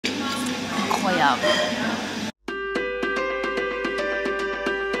Yum.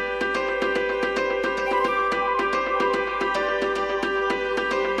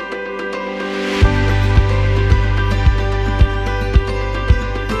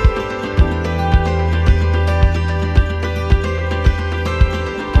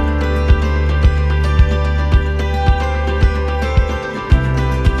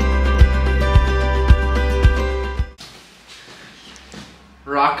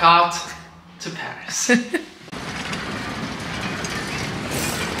 Rock out to Paris.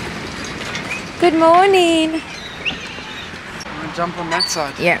 Good morning. I'm gonna jump on that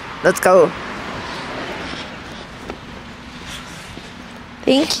side. Yeah, let's go.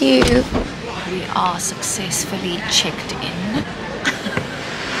 Thank you. We are successfully checked in.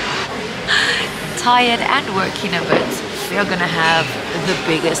 Tired and working a bit. We are gonna have the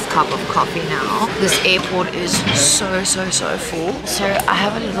biggest cup of coffee now. This airport is so full. So I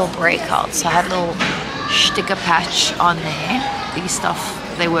have a little breakout. So I had a little sticker patch on there. These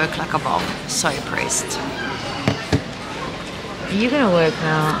stuff, they work like a bomb. So impressed. Are you gonna work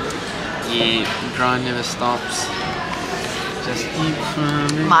now? Yeah, the grind never stops. Just keep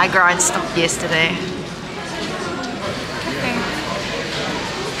moving. My grind stopped yesterday.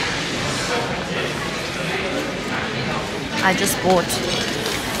 I just bought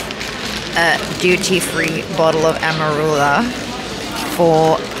a duty-free bottle of Amarula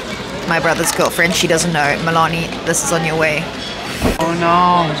for my brother's girlfriend. She doesn't know. Milani, this is on your way. Oh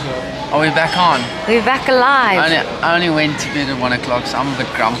no! Are we back on? We're back alive. I only went to bed at 1 o'clock, so I'm a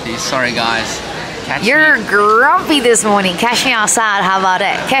bit grumpy. Sorry guys. Catch You're me. grumpy this morning. Catch me outside. How about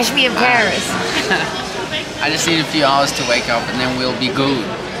that? Catch me in Paris. I just need a few hours to wake up and then we'll be good.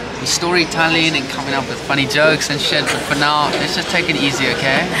 We're storytelling and coming up with funny jokes and shit, but for now, let's just take it easy,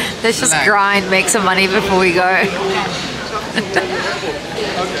 okay? Let's just Relax. grind, make some money before we go.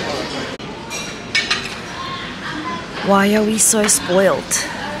 Why are we so spoiled?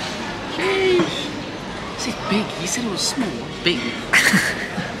 He said big, he said it was small. Big.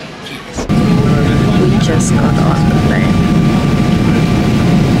 Yes. We just got on the plane.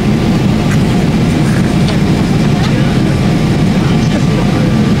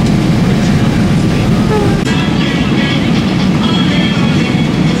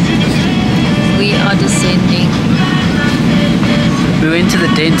 We are descending. We went to the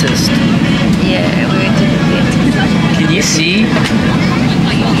dentist. Yeah, we went to the dentist. Can you see?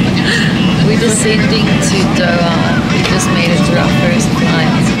 We're descending to Doha. We just made it to our first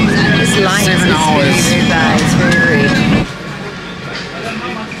flight. This light 7 is hours. very bad. It's very red.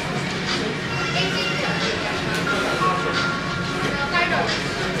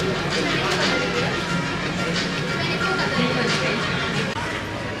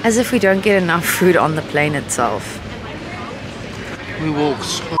 As if we don't get enough food on the plane itself. We walked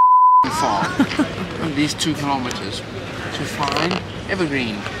so far. These 2 kilometers to find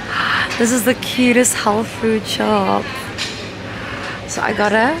Evergreen. This is the cutest health food shop. So I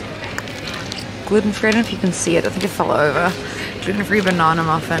got a gluten-free, I don't know if you can see it, I think it fell over. Gluten-free banana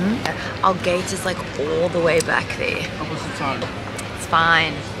muffin. Our gate is like all the way back there. Opposite side. It's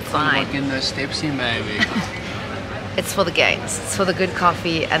fine, it's fine. Getting those steps in, baby. It's for the games. It's for the good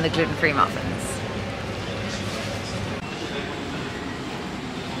coffee and the gluten-free muffins.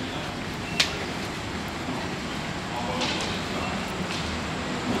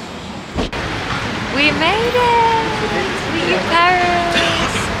 We made it! We're in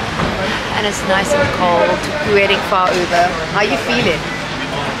Paris! And it's nice and cold. We're waiting for our Uber. How are you feeling?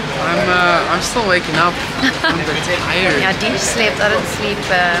 I'm still waking up. I'm a bit tired. Yeah, Dean slept. I didn't sleep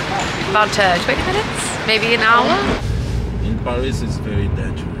about 20 minutes? Maybe an hour? In Paris, it's very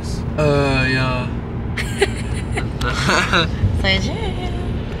dangerous. Yeah.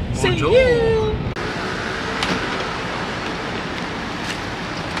 Bonjour.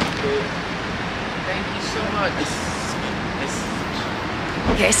 Thank you so much.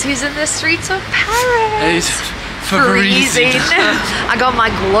 Guess who's in the streets of Paris? It's Freezing. I got my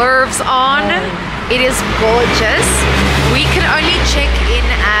gloves on. It is gorgeous. We can only check in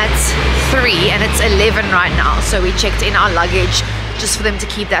at 3 and it's 11 right now. So we checked in our luggage just for them to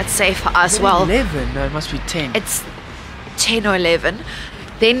keep that safe for us. Well, 11? No, it must be 10. it's 10 or 11.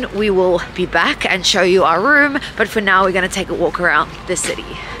 Then we will be back and show you our room. But for now, we're going to take a walk around the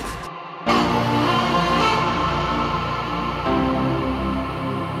city.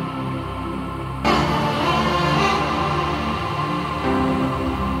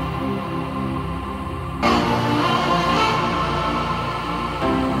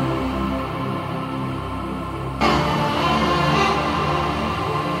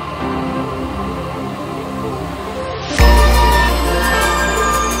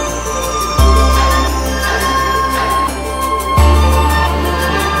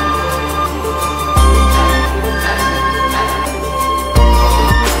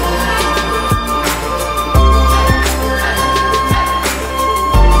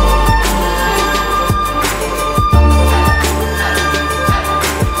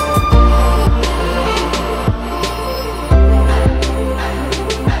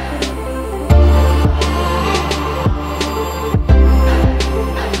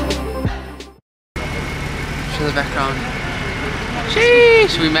 the background.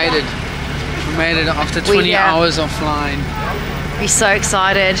 Sheesh, we made it. We made it after 20 hours of flying. We're so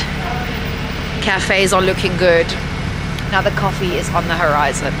excited. Cafes are looking good. Now the coffee is on the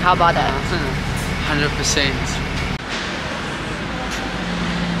horizon. How about that? 100%.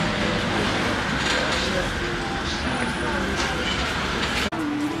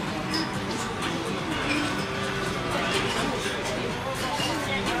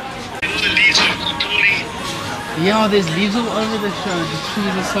 Yeah, there's leaves all over the show. The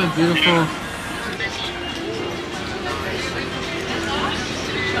trees are so beautiful.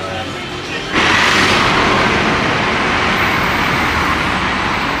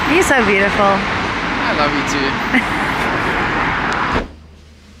 You're so beautiful. I love you too.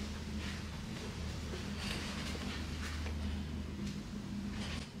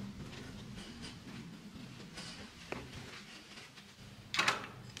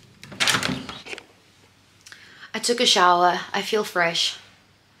 I took a shower. I feel fresh.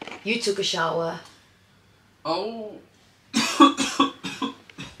 You took a shower. Oh.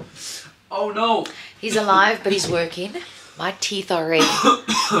 Oh no. He's alive, but he's working. My teeth are red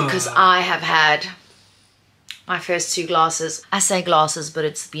because I have had my first 2 glasses. I say glasses, but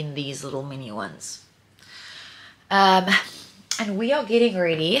it's been these little mini ones. And we are getting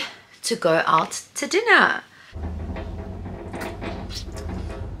ready to go out to dinner.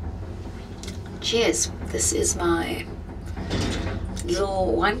 Cheers. This is my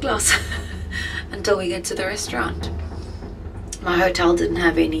little wine glass until we get to the restaurant. My hotel didn't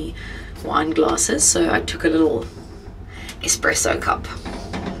have any wine glasses, so I took a little espresso cup.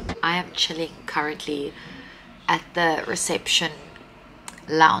 I am chilling currently at the reception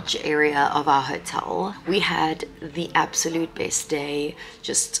lounge area of our hotel. We had the absolute best day,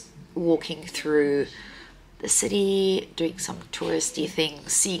 just walking through the city, doing some touristy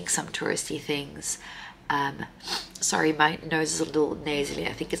things, seeing some touristy things. Sorry, my nose is a little nasally.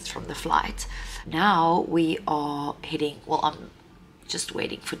 I think it's from the flight. Now we are heading, well, I'm just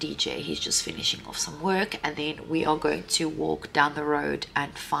waiting for DJ. He's just finishing off some work, and then we are going to walk down the road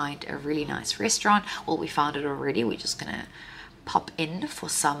and find a really nice restaurant. Well, we found it already. We're just gonna pop in for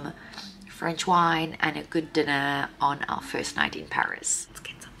some French wine and a good dinner on our first night in Paris. Let's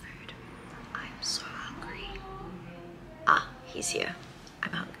get some food. I'm so hungry. Ah, he's here.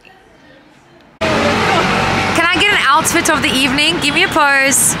 I'm hungry. Can I get an outfit of the evening? Give me a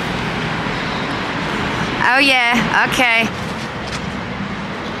pose. Oh yeah, okay.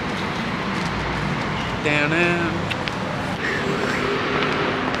 Down in.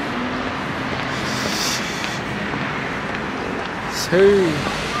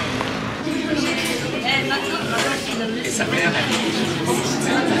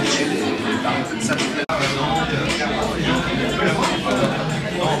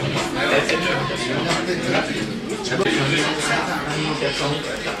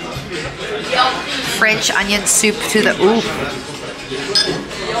 French onion soup to the ooh.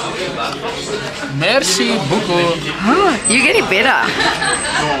 Merci beaucoup. You're getting better.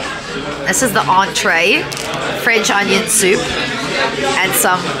 This is the entree, French onion soup, and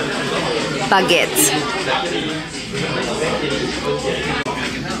some baguettes.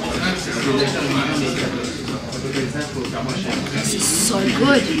 This is so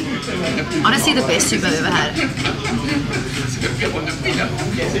good. Honestly, the best soup I've ever had.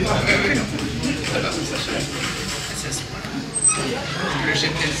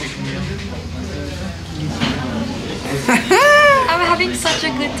 I'm having such a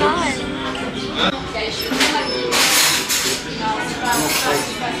good time.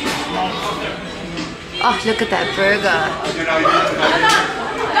 Oh, look at that burger.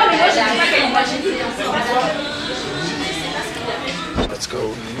 Let's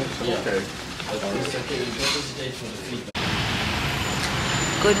go. Okay.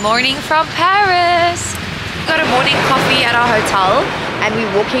 Good morning from Paris. We got a morning coffee at our hotel and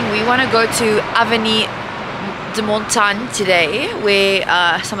we're walking. We want to go to Avenue de Montagne today, where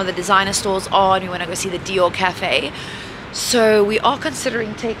some of the designer stores are, and we want to go see the Dior Cafe. So we are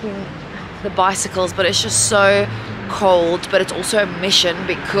considering taking the bicycles, but it's just so cold. But it's also a mission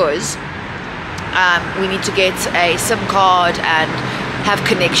because we need to get a SIM card and have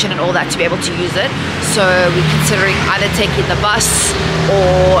connection and all that to be able to use it. So we're considering either taking the bus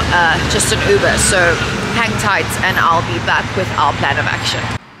or just an Uber. So hang tight and I'll be back with our plan of action.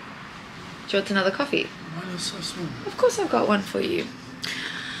 Do you want another coffee? Mine is so small. Of course I've got one for you.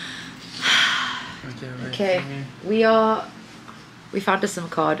 Okay, we found a SIM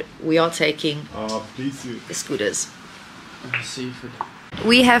card. We are taking Please. the scooters. Seafood.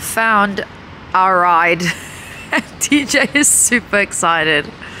 We have found our ride. DJ is super excited.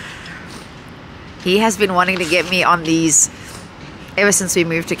 He has been wanting to get me on these ever since we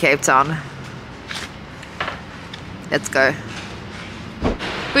moved to Cape Town. Let's go.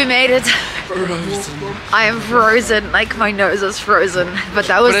 We made it. Frozen. I am frozen, like my nose is frozen. But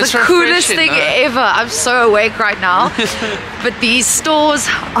that was the coolest thing ever. I'm so awake right now. But these stores,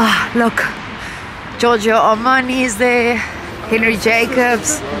 look. Giorgio Armani is there. Henry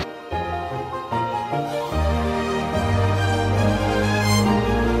Jacobs.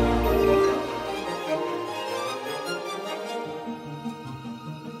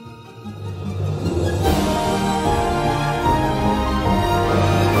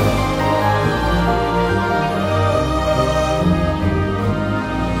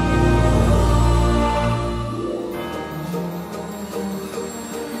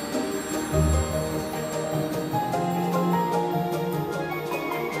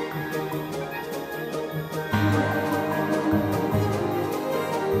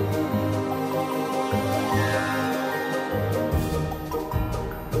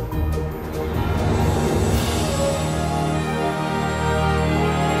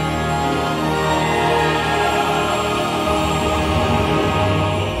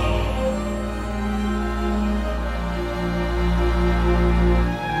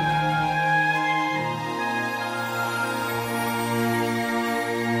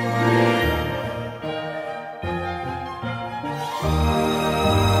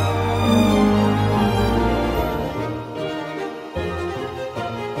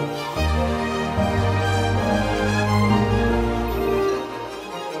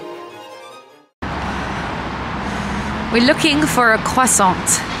 We're looking for a croissant.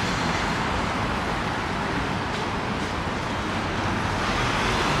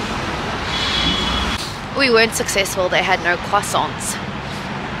 We weren't successful, they had no croissants.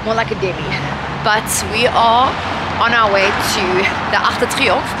 More like a deli. But we are on our way to the Arc de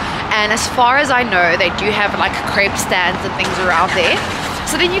Triomphe, and as far as I know, they do have like crepe stands and things around there.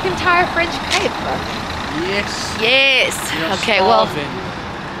 So then you can tie a French crepe. Yes. Yes. You're okay, starving. well,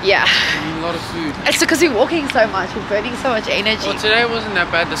 yeah. You need a lot of food. It's because we're walking so much, we're burning so much energy. Well, today wasn't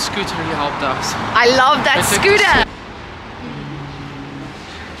that bad. The scooter really helped us. I love that scooter.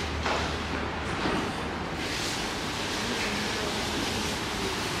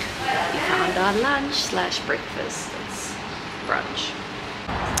 We found our lunch slash breakfast. It's brunch.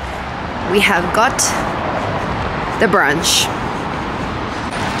 We have got the brunch.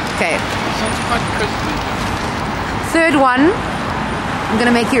 Okay. Sounds quite crispy. Third one, I'm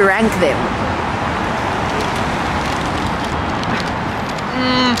gonna make you rank them.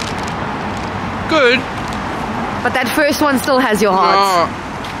 Good. But that first one still has your heart.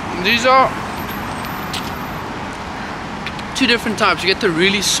 These are two different types. You get the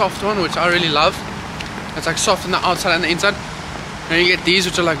really soft one, which I really love. It's like soft on the outside and the inside. And you get these,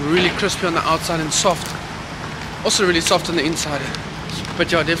 which are like really crispy on the outside and soft. Also really soft on the inside.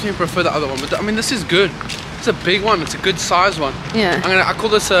 But yeah, I definitely prefer the other one. But I mean, this is good. It's a big one. It's a good size one. Yeah. I call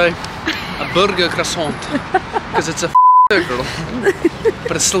this a burger croissant because it's a circle,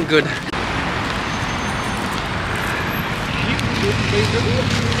 but it's still good.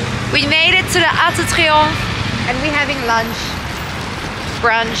 We made it to the Arc de Triomphe and we're having lunch,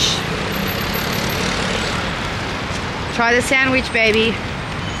 brunch. Try the sandwich, baby.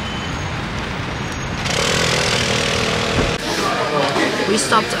 We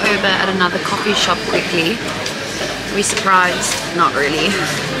stopped over at another coffee shop quickly. We surprised, not really.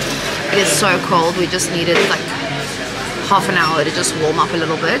 It is so cold, we just needed like half an hour to just warm up a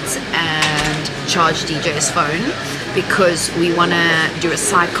little bit and charge DJ's phone because we want to do a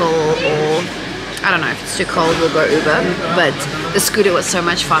cycle, or I don't know, if it's too cold we'll go Uber, but the scooter was so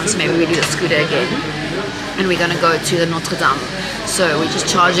much fun, so maybe we do the scooter again. And we're gonna go to the Notre Dame. So we're just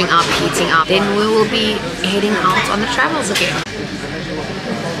charging up, heating up, then we will be heading out on the travels again.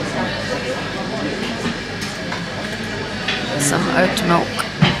 Some oat milk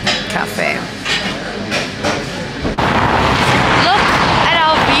cafe. Look at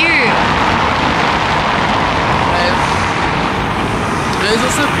our view. There's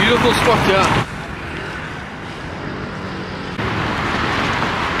also a beautiful spot here.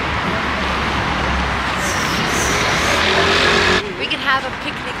 We can have a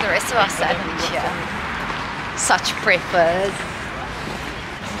picnic the rest of our sandwich here. Such preppers.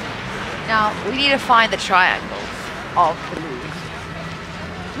 Now we need to find the triangle of the Louvre.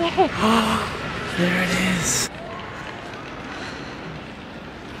 There it is.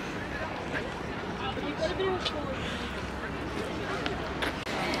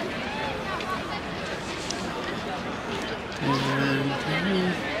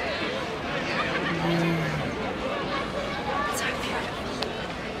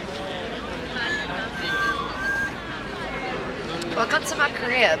 Welcome to my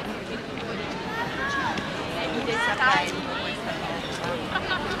crib.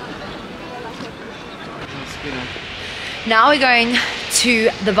 Now we're going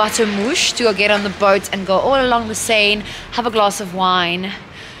to the Bateau Mouche to go get on the boat and go all along the Seine, have a glass of wine.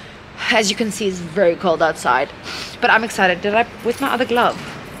 As you can see, it's very cold outside, but I'm excited. With my other glove,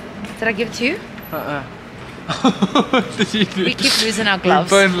 did I give it to you? What did you do? We keep losing our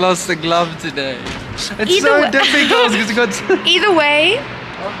gloves. We both lost the glove today. It's Either so way- difficult because you got. Either way,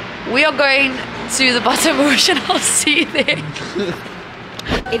 we are going to the Bateau Mouche and I'll see you there.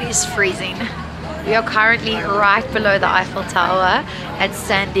 It is freezing. We are currently right below the Eiffel Tower and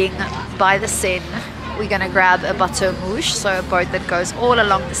standing by the Seine. We're gonna grab a Bateau Mouche, so a boat that goes all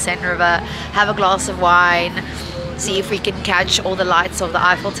along the Seine River, have a glass of wine, see if we can catch all the lights of the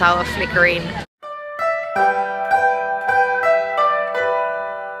Eiffel Tower flickering.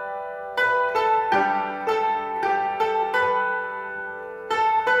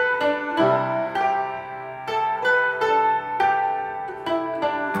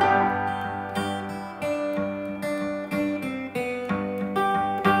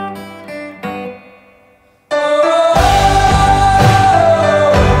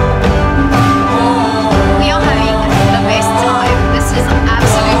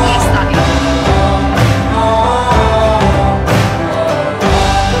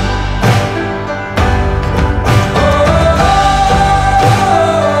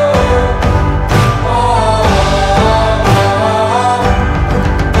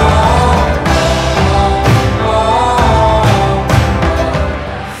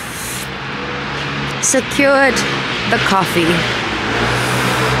 Secured the coffee.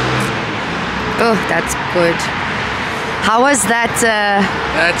 Oh, that's good. How was that?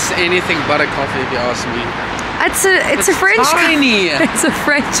 That's anything but a coffee, if you ask me. It's a French tiny. It's a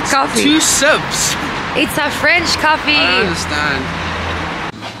French coffee. 2 sips. It's a French coffee. I don't understand.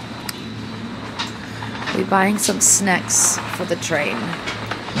 We're buying some snacks for the train.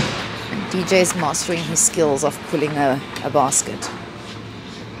 And DJ's mastering his skills of pulling a basket.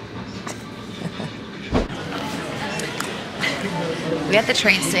 We're at the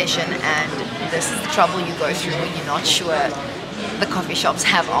train station and this is the trouble you go through when you're not sure the coffee shops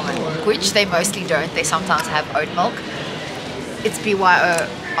have almond milk, which they mostly don't. They sometimes have oat milk. It's BYO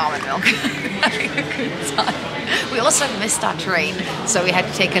almond milk. Having a good time. We also missed our train, so we had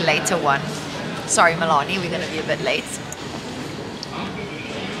to take a later one. Sorry, Milani, we're going to be a bit late.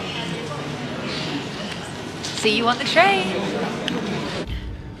 See you on the train.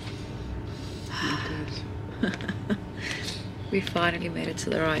 We finally made it to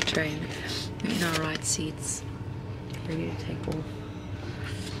the right train. We're in our right seats. Ready to take off.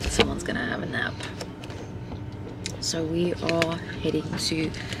 Someone's gonna have a nap. So we are heading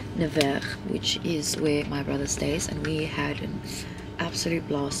to Nevers, which is where my brother stays, and we had an absolute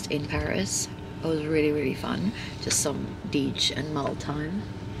blast in Paris. It was really, really fun. Just some Deej and MEL time.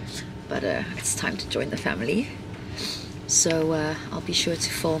 But it's time to join the family. So I'll be sure to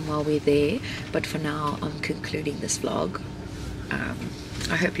film while we're there. But for now, I'm concluding this vlog.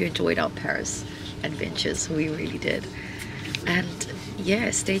 I hope you enjoyed our Paris adventures. We really did. And yeah,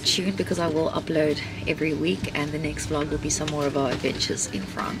 stay tuned because I will upload every week, and the next vlog will be some more of our adventures in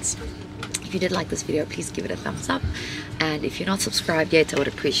France. If you did like this video, please give it a thumbs up, and if you're not subscribed yet, I would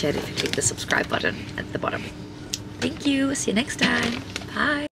appreciate it if you click the subscribe button at the bottom. Thank you. See you next time.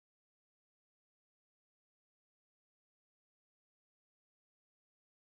 Bye.